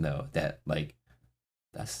feeling though that like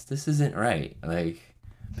this isn't right, like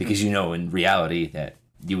because in reality that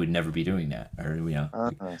you would never be doing that, or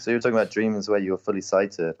So you're talking about dreams where you were fully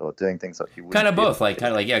sighted or doing things like you wouldn't kind of both,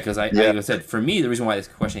 because I said for me the reason why this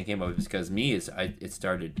question came up is because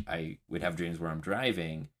I would have dreams where I'm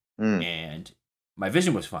driving and my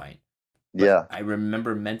vision was fine. But I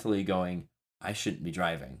remember mentally going, I shouldn't be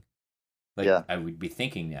driving. Like I would be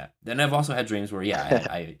thinking that. Then I've also had dreams where I have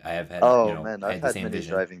had I've had many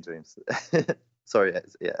vision. driving dreams. Sorry,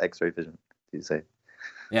 X-ray vision. You say?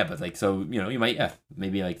 Yeah, but like so you might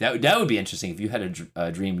maybe like that would be interesting if you had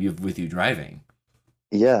a dream with you driving.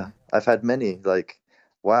 Yeah, I've had many. Like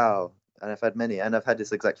wow, and I've had many, and I've had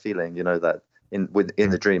this exact feeling. That in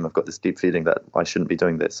the dream I've got this deep feeling that I shouldn't be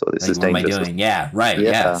doing this or this is dangerous. What am I doing? Yeah, right.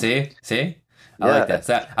 Yeah. See. I like that.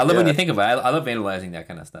 So I love when you think about it. I love analyzing that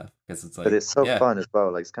kind of stuff because it's like. But it's so fun as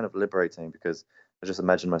well. Like it's kind of liberating because I just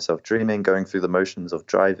imagine myself dreaming, going through the motions of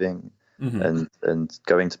driving and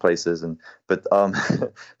going to places, but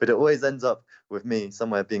it always ends up with me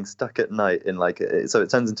somewhere being stuck at night in like so it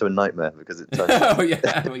turns into a nightmare because it turns.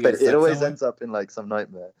 But it always ends up in like some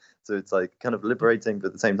nightmare. So it's like kind of liberating, but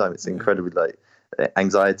at the same time it's incredibly like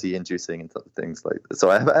anxiety inducing and things like that. So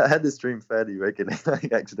I had this dream fairly regularly,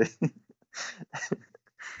 like actually.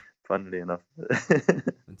 Funnily enough.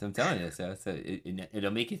 I'm telling you, so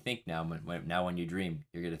it'll make you think now. When you dream,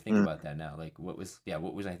 you're gonna think about that now. Like, what was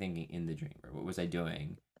I thinking in the dream, or what was I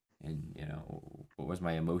doing, and what was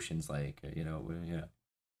my emotions like,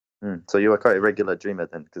 So you are quite a regular dreamer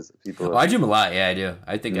then, because people. I dream a lot. Yeah, I do.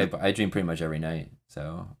 I think I dream pretty much every night.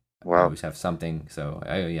 So wow. I always have something. So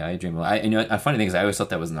I dream a lot. A funny thing is, I always thought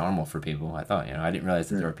that was normal for people. I thought I didn't realize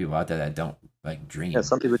that there were people out there that don't like dream. Yeah,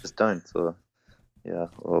 some people just don't. Or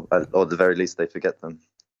at the very least they forget them.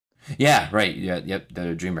 Yeah, right. Yeah, yep.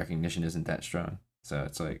 The dream recognition isn't that strong, so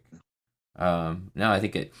it's like, no, I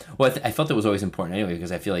think it. Well, I felt it was always important anyway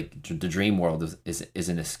because I feel like the dream world is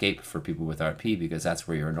an escape for people with RP because that's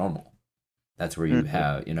where you're normal. That's where you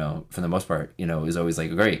have, for the most part, is always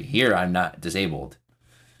like, great. Here I'm not disabled.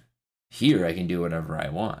 Here I can do whatever I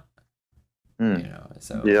want.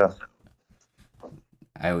 So yeah.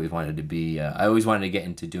 I always wanted to be. I always wanted to get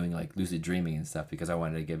into doing like lucid dreaming and stuff because I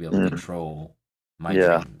wanted to be able to control my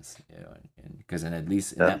dreams. Because then at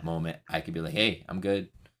least in that moment I could be like, "Hey, I'm good."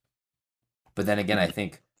 But then again, I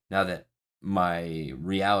think now that my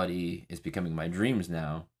reality is becoming my dreams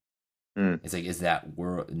now, it's like, is that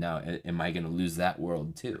world now? Am I going to lose that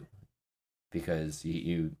world too? Because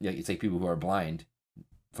it's like people who are blind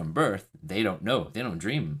from birth. They don't know. They don't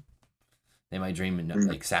dream. They might dream in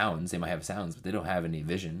like sounds. They might have sounds, but they don't have any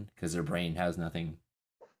vision because their brain has nothing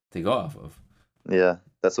to go off of. Yeah,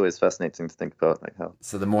 that's always fascinating to think about, like how.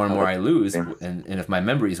 So the more and more I lose, and if my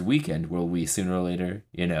memory is weakened, will we sooner or later,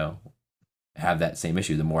 have that same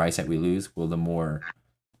issue? The more eyesight we lose, the more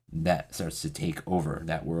that starts to take over.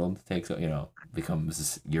 That world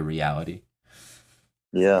becomes your reality.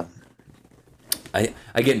 Yeah. I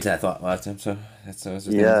get into that thought a lot of times, so that's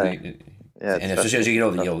Yeah, And especially as you get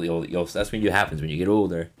older, you'll that's when it happens. When you get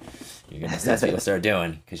older, that's what you'll start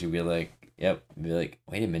doing, because you'll be like, yep, you'll be like,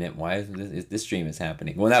 wait a minute, why is this dream is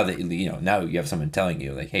happening? Well, now that now you have someone telling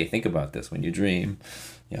you, like, hey, think about this when you dream.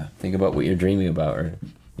 Yeah, think about what you're dreaming about, or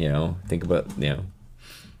think about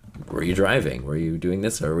were you driving? Were you doing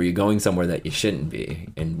this, or were you going somewhere that you shouldn't be?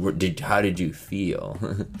 And how did you feel?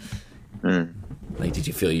 Like, did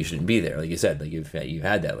you feel you shouldn't be there? Like you said, like you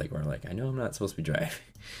had that, like, where like, I know I'm not supposed to be driving.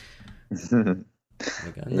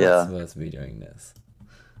 Like, I'm not supposed to be doing this.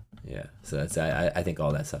 Yeah, so that's I think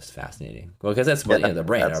all that stuff's fascinating. Well, because that's what the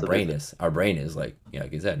brain. Absolutely. Our brain is like,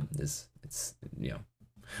 like you said, it's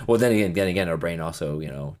Well, then again, our brain also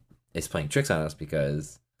is playing tricks on us,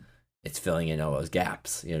 because it's filling in all those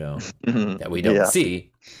gaps that we don't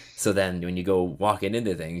see. So then when you go walking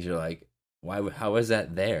into things, you're like, why? How is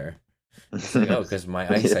that there? It's like, because my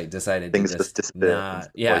eyesight decided things to just not.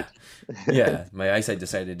 My eyesight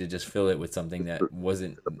decided to just fill it with something that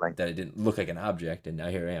it didn't look like an object, and now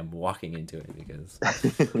here I am walking into it because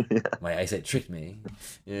my eyesight tricked me.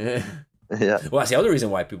 Yeah. Well, that's the other reason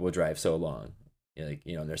why people drive so long, like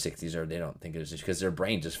in their 60s, or they don't think it's just because their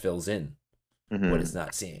brain just fills in what it's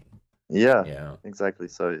not seeing. Yeah. Exactly.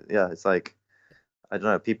 So it's like, I don't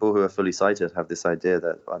know, people who are fully sighted have this idea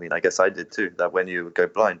that, I mean, I guess I did too, that when you go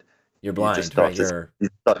blind, you're blind, you start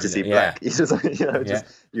to see black. You just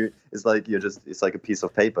it's like a piece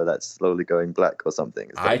of paper that's slowly going black or something.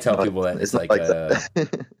 I tell people that it's like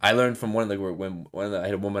that. I learned from I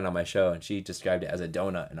had a woman on my show, and she described it as a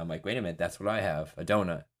donut, and I'm like, wait a minute, that's what I have, a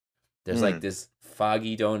donut. There's like this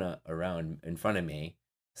foggy donut around in front of me,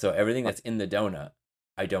 so everything that's in the donut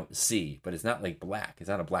I don't see, but it's not like black. It's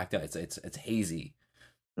not a black donut. It's hazy.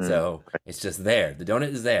 So it's just there. The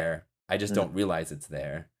donut is there. I just don't realize it's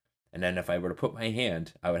there. And then if I were to put my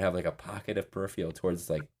hand, I would have like a pocket of peripheral towards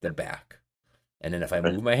like the back. And then if I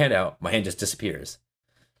move my hand out, my hand just disappears.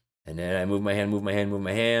 And then I move my hand.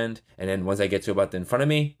 And then once I get to about in front of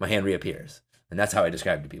me, my hand reappears. And that's how I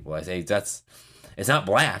describe it to people. I say, it's not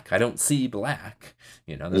black. I don't see black.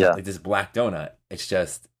 There's like this black donut. It's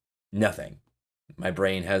just nothing. My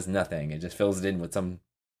brain has nothing. It just fills it in with some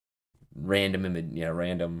random image,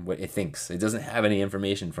 random what it thinks. It doesn't have any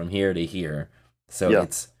information from here to here. So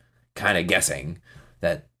it's kind of guessing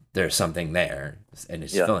that there's something there, and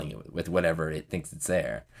it's filling it with whatever it thinks it's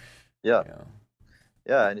there. Yeah,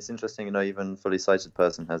 and it's interesting, even fully sighted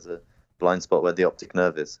person has a blind spot where the optic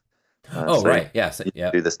nerve is. Right. Yes.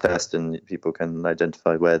 Do this test, and people can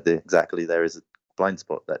identify where exactly there is a blind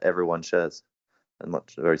spot that everyone shares. A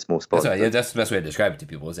very small spot. That's the best way to describe it to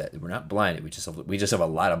people, is that we're not blind. We just have a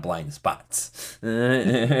lot of blind spots.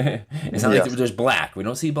 It's not like there's black. We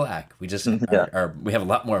don't see black. We just we have a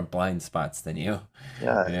lot more blind spots than you.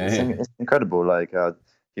 It's incredible. Like our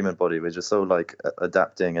human body, we're just so like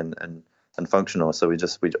adapting and functional. So we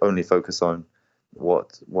only focus on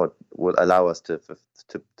what would allow us to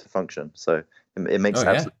function. So it makes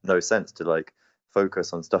absolutely no sense to like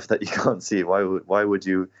focus on stuff that you can't see. Why would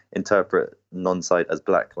you interpret non-sight as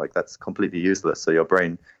black? Like, that's completely useless. So your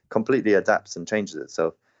brain completely adapts and changes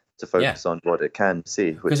itself to focus on what it can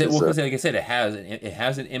see. Because like I said, it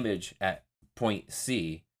has an image at point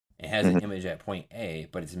C, it has an image at point A,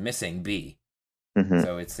 but it's missing B.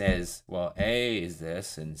 So it says, well, A is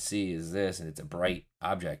this and C is this, and it's a bright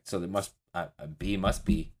object. So B must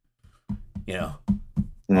be,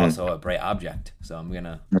 also a bright object. So I'm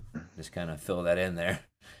gonna just kind of fill that in there.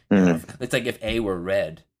 It's like if A were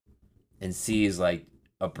red and C is like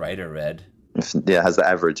a brighter red. Yeah, has the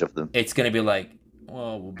average of them. It's gonna be like,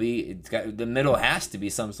 well, it's got the middle has to be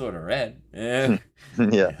some sort of red. And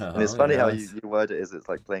it's funny how you word it is. It's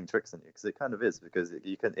like playing tricks on you, because it kind of is, because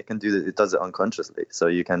it does it unconsciously. So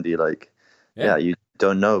you can be like, you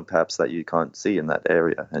don't know perhaps that you can't see in that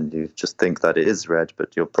area, and you just think that it is red,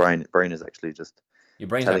 but your brain is actually just. Your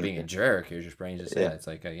brain's not being a jerk. Your brain's just it's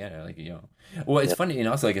like Well, it's funny, and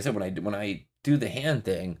also like I said, when I do the hand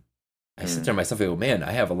thing, I sit there myself and go, man,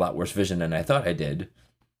 I have a lot worse vision than I thought I did.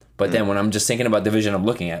 But then when I'm just thinking about the vision I'm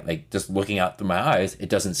looking at, like just looking out through my eyes, it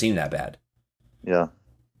doesn't seem that bad. Yeah.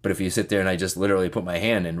 But if you sit there and I just literally put my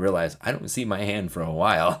hand and realize I don't see my hand for a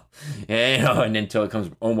while, and until it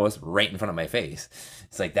comes almost right in front of my face,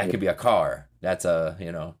 it's like that could be a car. That's a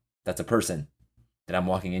person that I'm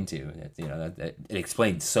walking into. That it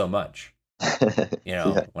explains so much.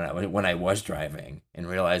 When I was driving and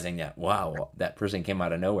realizing that, wow, that person came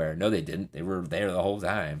out of nowhere. No, they didn't. They were there the whole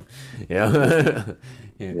time. They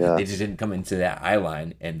just didn't come into that eye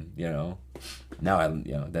line, and now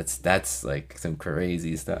that's like some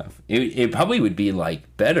crazy stuff. It probably would be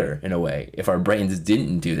like better in a way if our brains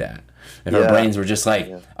didn't do that. If our brains were just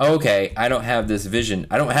like, okay, I don't have this vision.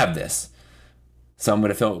 I don't have this. so I'm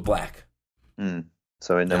gonna fill it with black.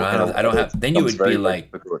 So I don't have. Then you would be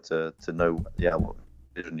like, difficult to know, what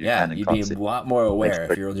vision you yeah, can and you'd can't be see. a lot more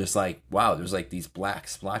aware if you're just like, wow, there's like these black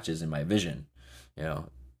splotches in my vision, you know.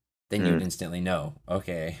 Then you'd instantly know,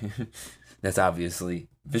 okay, that's obviously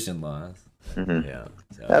vision loss. Yeah.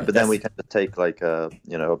 So, But then we can take like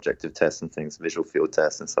objective tests and things, visual field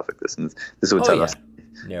tests and stuff like this, and this will tell us.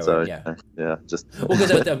 Yeah, so just well,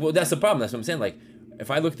 because that's the problem. That's what I'm saying. Like, if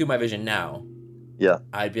I look through my vision now,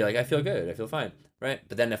 I'd be like, I feel good, I feel fine, right?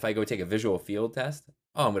 But then if I go take a visual field test,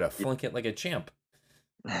 I'm gonna flunk it like a champ.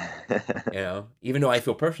 Even though I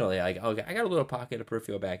feel personally like, okay, I got a little pocket of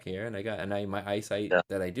peripheral back here, and my eyesight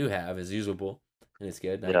that I do have is usable and it's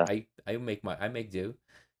good. I make do.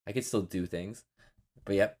 I can still do things,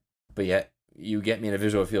 but yet you get me in a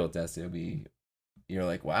visual field test, you're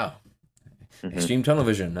like, wow, extreme tunnel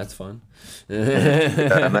vision, that's fun.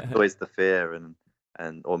 And that's always the fear,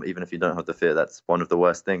 or even if you don't have the fear, that's one of the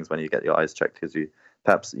worst things when you get your eyes checked, because you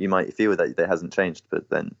might feel that it hasn't changed, but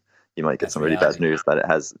then you might get some really bad news that it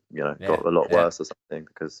has, got a lot worse or something.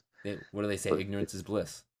 Because what do they say? Ignorance is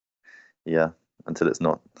bliss. Yeah, until it's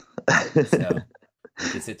not. So you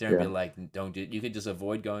could sit there and be like, you could just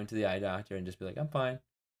avoid going to the eye doctor and just be like, I'm fine,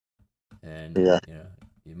 and you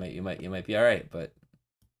might be all right, but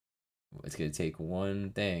it's gonna take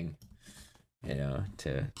one thing,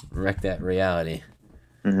 to wreck that reality.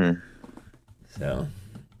 So.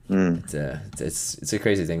 It's a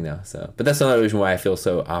crazy thing though. So, but that's another reason why I feel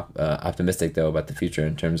so optimistic though about the future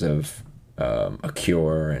in terms of a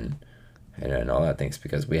cure and all that things,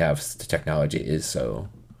 because we have the technology is so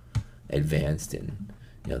advanced, and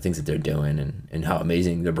things that they're doing, and how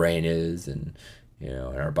amazing the brain is, and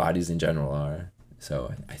and our bodies in general are.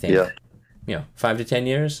 So I think 5 to 10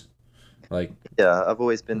 years, like I've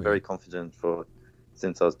always been very confident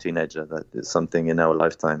since I was a teenager that it's something in our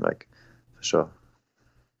lifetime, like for sure.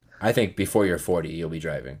 I think before you're 40, you'll be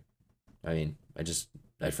driving. I mean,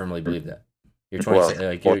 I firmly believe that. You're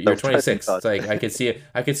 26. You're 26. It's like I could see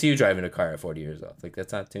you driving a car at 40 years old. Like,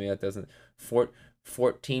 that's not, to me, that doesn't.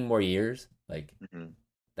 14 more years. Like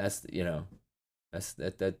that's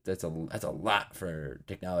that's a lot for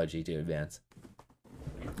technology to advance.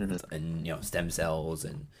 And stem cells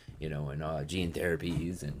and and gene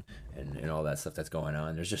therapies and all that stuff that's going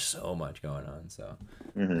on. There's just so much going on. So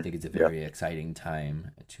I think it's a very exciting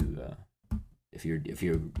time to if you're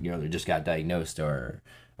just got diagnosed, or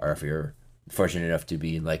if you're fortunate enough to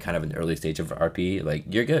be like kind of in the early stage of RP, like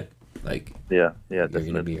you're good. Like you're definitely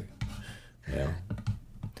gonna be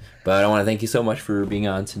But I want to thank you so much for being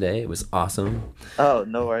on today. It was awesome. Oh,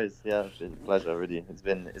 no worries. Yeah, it's been a pleasure, really. It's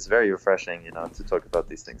very refreshing, to talk about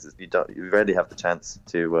these things. You rarely have the chance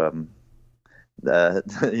to,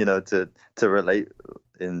 to relate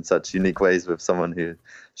in such unique ways with someone who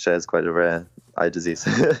shares quite a rare eye disease.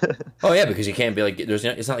 Oh yeah, because you can't be like, it's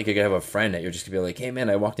not like you're gonna have a friend that you're just gonna be like, hey man,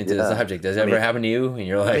 I walked into this subject. Does it ever happen to you? And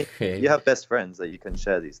you're like, hey. You have best friends that you can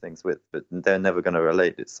share these things with, but they're never gonna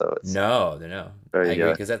relate it. So no, they're no. I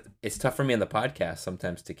agree, because it's tough for me on the podcast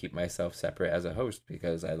sometimes to keep myself separate as a host,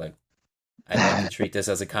 because I like to treat this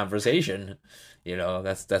as a conversation.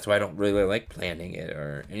 That's why I don't really like planning it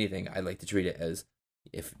or anything. I like to treat it as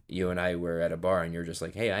if you and I were at a bar and you're just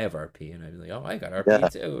like, hey, I have RP, and I'd be like, oh, I got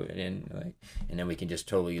RP too, and then we can just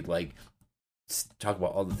totally like talk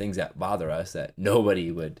about all the things that bother us that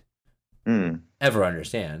nobody would ever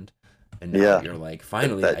understand. And now you're like,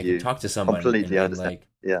 finally, I can talk to someone and like,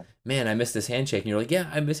 man, I miss this handshake, and you're like, yeah,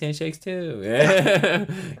 I miss handshakes too.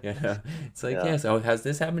 It's like, yes, oh, has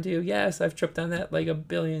this happened to you? Yes, I've tripped on that like a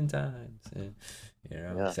billion times.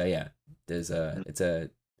 So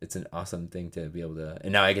it's an awesome thing to be able to,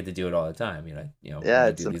 and now I get to do it all the time. When I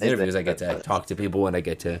do these interviews, I get to talk to people, and I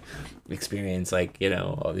get to experience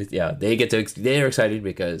all these. They're excited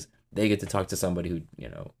because they get to talk to somebody who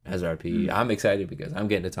has RP. I'm excited because I'm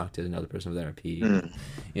getting to talk to another person with RP.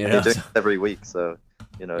 You're doing it every week, so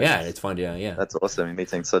it's fun. Yeah, that's awesome. You're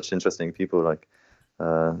meeting such interesting people. Like,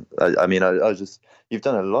 you've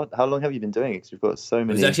done a lot. How long have you been doing it? 'Cause you've got so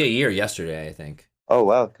many. It was actually a year yesterday, I think. Oh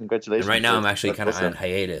wow! Congratulations. And right now I'm actually kind of on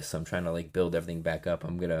hiatus. I'm trying to like build everything back up.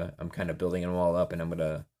 I'm kind of building them all up, and I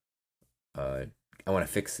want to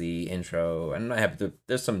fix the intro, and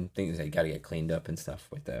there's some things I got to get cleaned up and stuff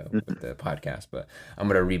with the podcast, but I'm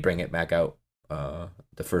gonna rebring it back out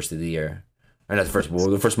the first of the year, or not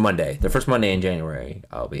the first Monday in January.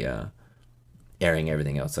 I'll be airing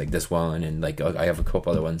everything else, like this one, and like I have a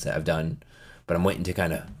couple other ones that I've done, but I'm waiting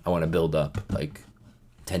to I want to build up like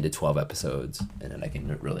 10 to 12 episodes, and then I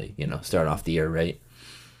can really start off the year right.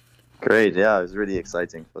 Great. Yeah, I was really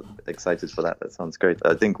excited for that. That sounds great.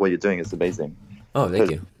 I think what you're doing is amazing. Oh, thank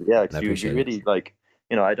you. Yeah, I because you appreciate it. really like,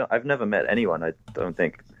 I've never met anyone, I don't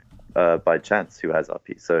think, by chance who has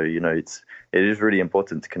RP. So, it is really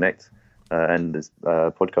important to connect. And this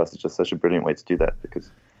podcast is just such a brilliant way to do that because,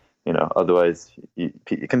 otherwise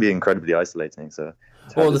it can be incredibly isolating. So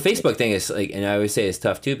to have Well, the this, Facebook thing is like, and I always say it's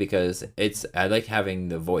tough too because I like having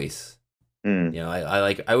the voice. mm, You know,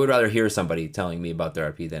 I would rather hear somebody telling me about their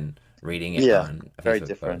RP than reading it yeah, on a very Facebook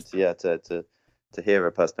different. post. Yeah, to hear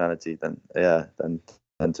a personality than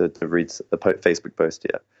to read a Facebook post.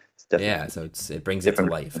 Yeah, it's Yeah, definitely so it brings it to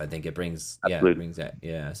different. life. I think it Absolutely. brings that.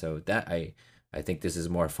 Yeah, so that I think this is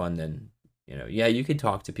more fun than yeah, you can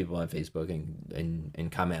talk to people on Facebook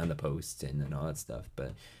and comment on the posts and all that stuff,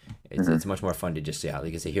 but it's Hmm. much more fun to just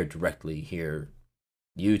like I say, hear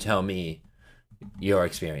you tell me your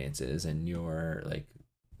experiences and your like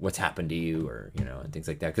what's happened to you or and things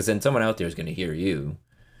like that, because then someone out there is going to hear you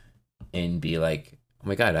and be like, oh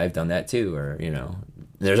my god, I've done that too, or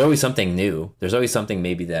there's always something new, there's always something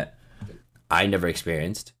maybe that I never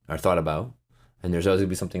experienced or thought about, and there's always going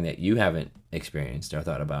to be something that you haven't experienced or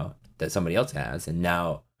thought about that somebody else has, and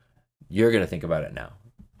now you're going to think about it now,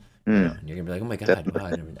 Mm, and you're gonna be like, oh my god,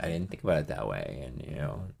 wow, definitely. I didn't think about it that way,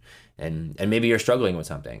 and and maybe you're struggling with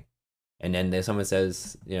something, and then there's someone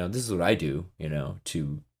says, this is what I do,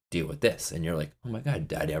 to deal with this, and you're like, oh my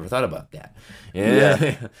god, I never thought about that. Yeah,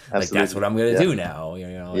 Yeah, like that's what absolutely. I'm gonna Yeah, do now.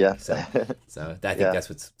 yeah, Like so I think yeah, that's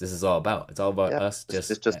what this is all about. It's all about yeah. us, Just,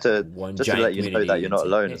 just just, just to one just to let giant you know that community, you're and not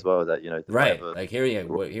saying, alone as hey, well. That right, whatever. like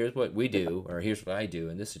here's what we do, or here's what I do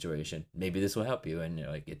in this situation. Maybe this will help you, and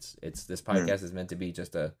like it's this Mm, podcast is meant to be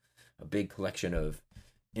just a big collection of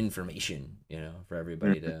information, for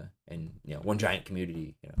everybody mm. to, and one giant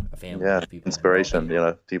community, a family Yeah, of people, and all, inspiration.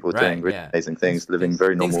 People doing right, really yeah, amazing things, living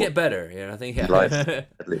very things normal get better, I think, lives. yeah.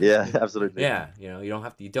 Yeah, absolutely. Yeah,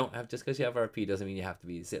 you don't have, just because you have RP doesn't mean you have to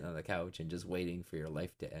be sitting on the couch and just waiting for your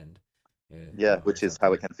life to end, Yeah, or which is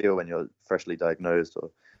how it something. can feel when you're freshly diagnosed,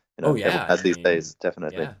 or Oh everyone yeah, has I these mean, days.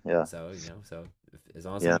 Definitely. yeah. Yeah, So as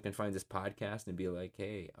long as yeah, someone can find this podcast and be like,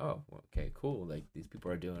 hey, oh, okay, cool. Like these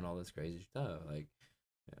people are doing all this crazy stuff. Like,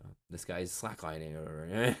 this guy's slacklining,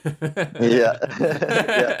 or yeah,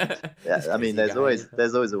 yeah, yeah. this I mean, crazy guy.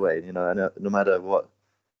 there's always a way. And no matter what,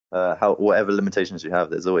 how whatever limitations you have,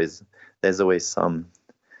 there's always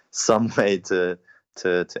some way to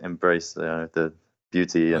embrace the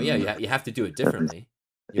beauty Oh yeah, and you have to do it and differently.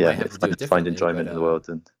 You might yeah, have to do it find differently, enjoyment in the world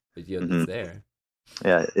and but hmm it's there.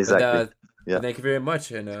 yeah, But exactly. Yeah, thank you very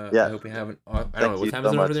much, and I yeah. hope you have an. I don't know Thank what you time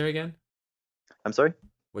is so it over much. there again. I'm sorry.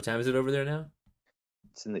 What time is it over there now?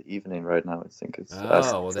 It's in the evening right now. I think it's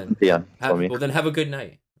Oh well 7 then, p.m. for me. have a good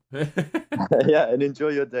night. All Yeah, and enjoy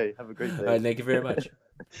your day. Have a great day. right, thank you very much.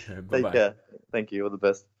 Bye Take bye. care. Thank you. All the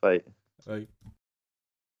best. Bye. Bye.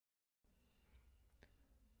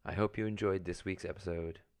 I hope you enjoyed this week's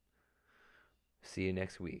episode. See you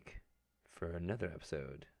next week for another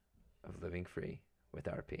episode of Living Free with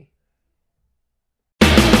RP.